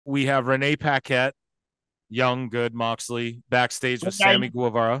we have Renee Paquette, young, good Moxley, backstage with Renee Sammy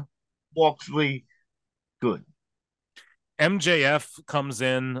Guevara. Moxley, good. MJF comes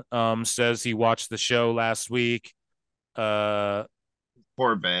in, says he watched the show last week. Uh,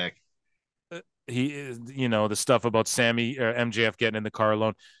 Poor back. the stuff about Sammy or MJF getting in the car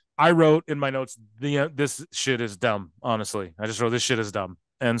alone. I wrote in my notes, this shit is dumb. Honestly, I just wrote this shit is dumb,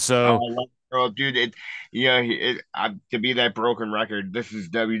 and Oh, so I love bro, dude. To be that broken record. This is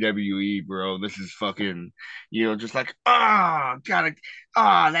WWE, bro. This is fucking, just like gotta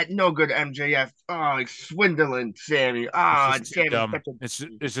that no good MJF. Like swindling Sammy. it's just too Sammy's dumb. such a.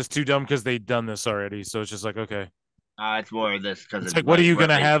 It's just too dumb because they've done this already. So it's just like okay, It's more of this because it's it's like what are you where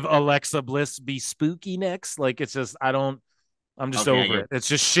gonna they. have Alexa Bliss be spooky next? Like it's just I don't. I'm just Okay, I over get. it. It's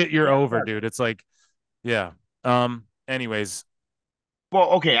just shit. You're Yeah, over, fair. dude. It's like yeah. Anyways, Well,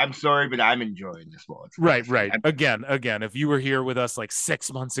 okay. I'm sorry, but I'm enjoying this while it's right, lasting. right. Again. If you were here with us like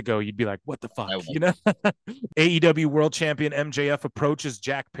 6 months ago, you'd be like, "What the fuck?" I You know. AEW World Champion MJF approaches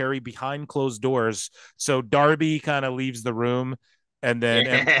Jack Perry behind closed doors, so Darby kind of leaves the room, and then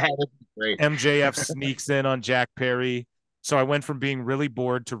Yeah, this is great. MJF sneaks in on Jack Perry. So I went from being really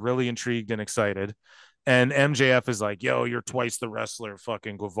bored to really intrigued and excited. And MJF is like, "Yo, you're twice the wrestler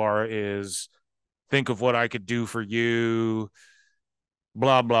fucking Guevara is. Think of what I could do for you."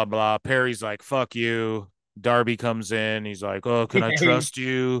 Blah blah blah. Perry's like, "Fuck you." Darby comes in. He's like, "Oh, can I trust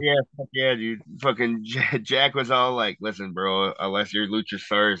you?" Yeah, fuck yeah, dude. Fucking Jack was all like, "Listen, bro, unless you're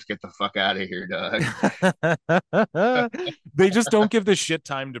Luchasaurus, get the fuck out of here, dog." They just don't give the shit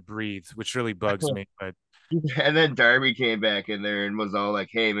time to breathe, which really bugs me. But And then Darby came back in there and was all like,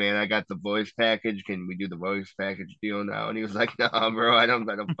 "Hey, man, I got the voice package. Can we do the voice package deal now?" And he was like, "Nah, bro, I don't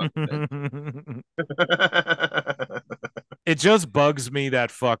fuck with that." it just bugs me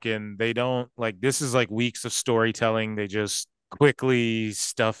that fucking they don't like this is like weeks of storytelling. They just quickly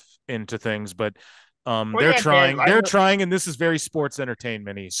stuff into things, but Well, yeah, man, they're trying, and this is very sports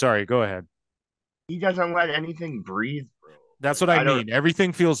entertainment-y. Sorry, go ahead. he doesn't let anything breathe, bro. That's Like what I I don't, mean.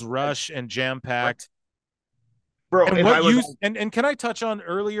 Everything feels I, rush and jam-packed. bro. And If I what was, you and can I touch on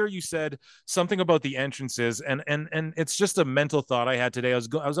earlier? You said something about the entrances, and it's just a mental thought I had today. I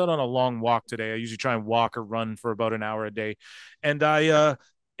was out on a long walk today. I usually try and walk or run for about an hour a day, and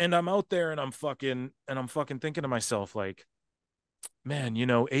I'm out there and I'm fucking thinking to myself like, man,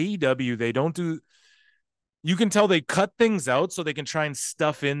 AEW they don't do. You can tell they cut things out so they can try and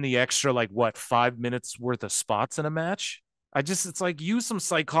stuff in the extra like what 5 minutes worth of spots in a match. It's like use some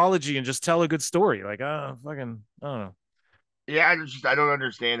psychology and just tell a good story. Like, fucking, I don't know. yeah, I don't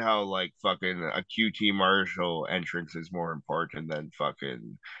understand how like fucking a QT Marshall entrance is more important than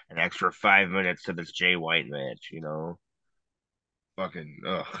fucking an extra 5 minutes to this Jay White match. Fucking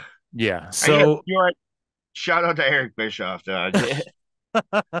ugh. Yeah. And yeah, So shout out to Eric Bischoff, dog.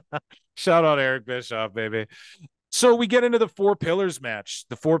 shout out Eric Bischoff, baby. So we get into the Four Pillars match,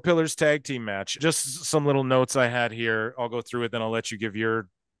 the Four Pillars tag team match. Just some little notes I had here. I'll go through it, then I'll let you give your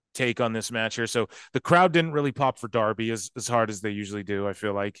take on this match here. So the crowd didn't really pop for Darby as hard as they usually do, I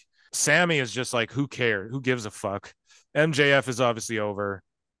feel like. Sammy is just like, who cares? Who gives a fuck? MJF is obviously over.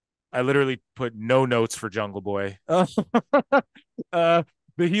 I literally put no notes for Jungle Boy. The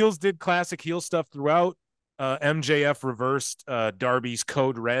heels did classic heel stuff throughout. MJF reversed Darby's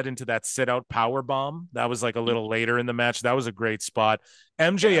code red into that sit out power bomb. That was like a little later in the match. That was a great spot.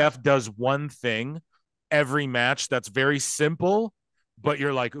 Yeah. MJF does one thing every match that's very simple, but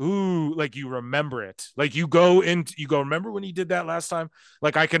you're like, ooh, like you remember it. Like you go, remember when he did that last time?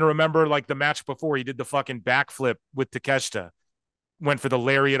 Like I can remember like the match before he did the fucking backflip with Takeshita, went for the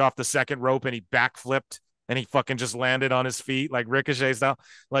lariat off the second rope and he backflipped and he fucking just landed on his feet like Ricochet style.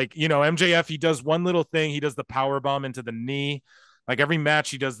 Like, MJF, he does one little thing. He does the power bomb into the knee. Like every match,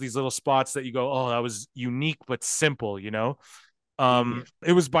 he does these little spots that you go, oh, that was unique but simple. Mhm.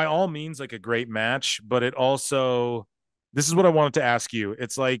 It was by all means like a great match, but it also, this is what I wanted to ask you.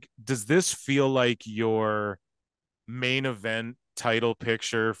 It's like, does this feel like your main event title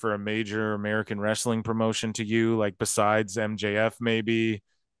picture for a major American wrestling promotion to you, like besides MJF maybe?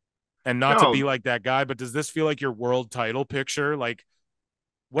 And not to No, be like that guy, but does this feel like your world title picture? Like,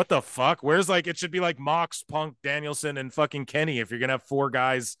 what the fuck? Where's like it should be like Mox, Punk, Danielson, and fucking Kenny if you're gonna have four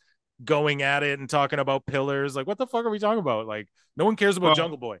guys going at it and talking about pillars. Like, what the fuck are we talking about? Like, no one cares about well,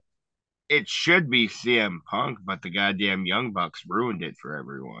 Jungle Boy. it should be CM Punk, but the goddamn Young Bucks ruined it for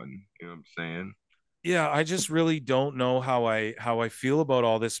everyone. You know what I'm saying? Yeah, I just really don't know how I feel about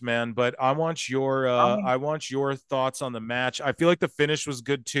all this, man. But I want your thoughts on the match. I feel like the finish was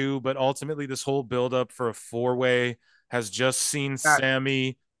good too, but ultimately this whole build up for a four-way has just seen Got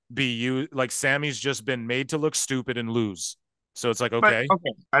Sammy be you like Sammy's just been made to look stupid and lose. So it's like, But okay,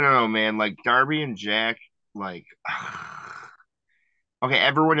 okay, I don't know, man. Like Darby and Jack, like okay,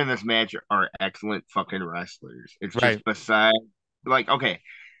 everyone in this match are excellent fucking wrestlers. It's right. just beside like okay,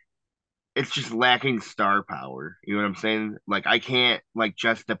 it's just lacking star power. You know what I'm saying? Like I can't like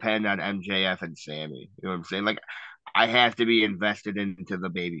just depend on MJF and Sammy. You know what I'm saying? Like I have to be invested into the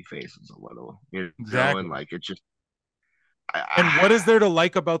baby faces a little, and Exactly. like it's just And what is there to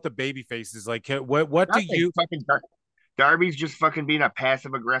like about the baby faces? Like, what do nothing. you? Fucking Darby's just fucking being a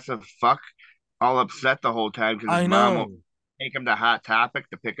passive aggressive fuck, all upset the whole time because his I mom won't know. take him to Hot Topic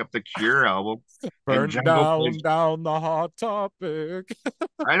to pick up the Cure album, and Burn Jungle Boy's. down the hot topic.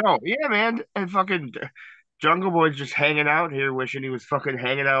 I know, yeah, man, and fucking Jungle Boy's just hanging out here, wishing he was fucking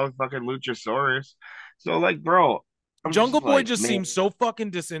hanging out with fucking Luchasaurus. So like, bro, I'm Jungle just Boy like, just man, seems so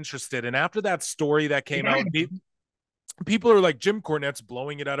fucking disinterested. And after that story that came yeah, out, people are like, Jim Cornette's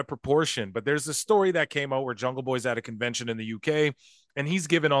blowing it out of proportion. But there's a story that came out where Jungle Boy's at a convention in the UK and he's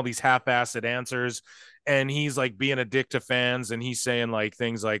given all these half-assed answers and he's like being a dick to fans and he's saying like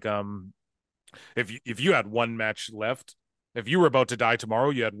things like, if you had one match left, if you were about to die tomorrow,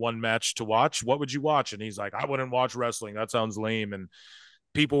 you had one match to watch, what would you watch? And he's like, I wouldn't watch wrestling. That sounds lame. And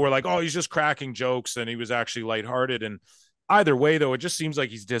people were like, oh, he's just cracking jokes. And he was actually lighthearted. And either way, though, it just seems like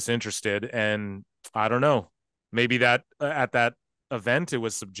he's disinterested. And I don't know. Maybe that at that event, it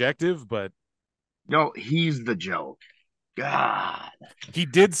was subjective, but no, he's the joke. God, he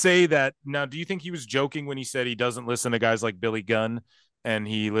did say that. Now, do you think he was joking when he said he doesn't listen to guys like Billy Gunn and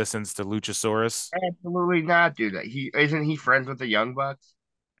he listens to Luchasaurus? absolutely not, dude. He isn't he friends with the Young Bucks?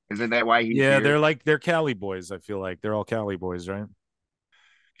 Isn't that why he's Yeah, here? they're Cali boys. I feel like they're all Cali boys, right?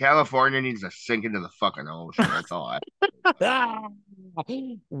 California needs to sink into the fucking ocean. That's all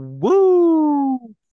I. Woo!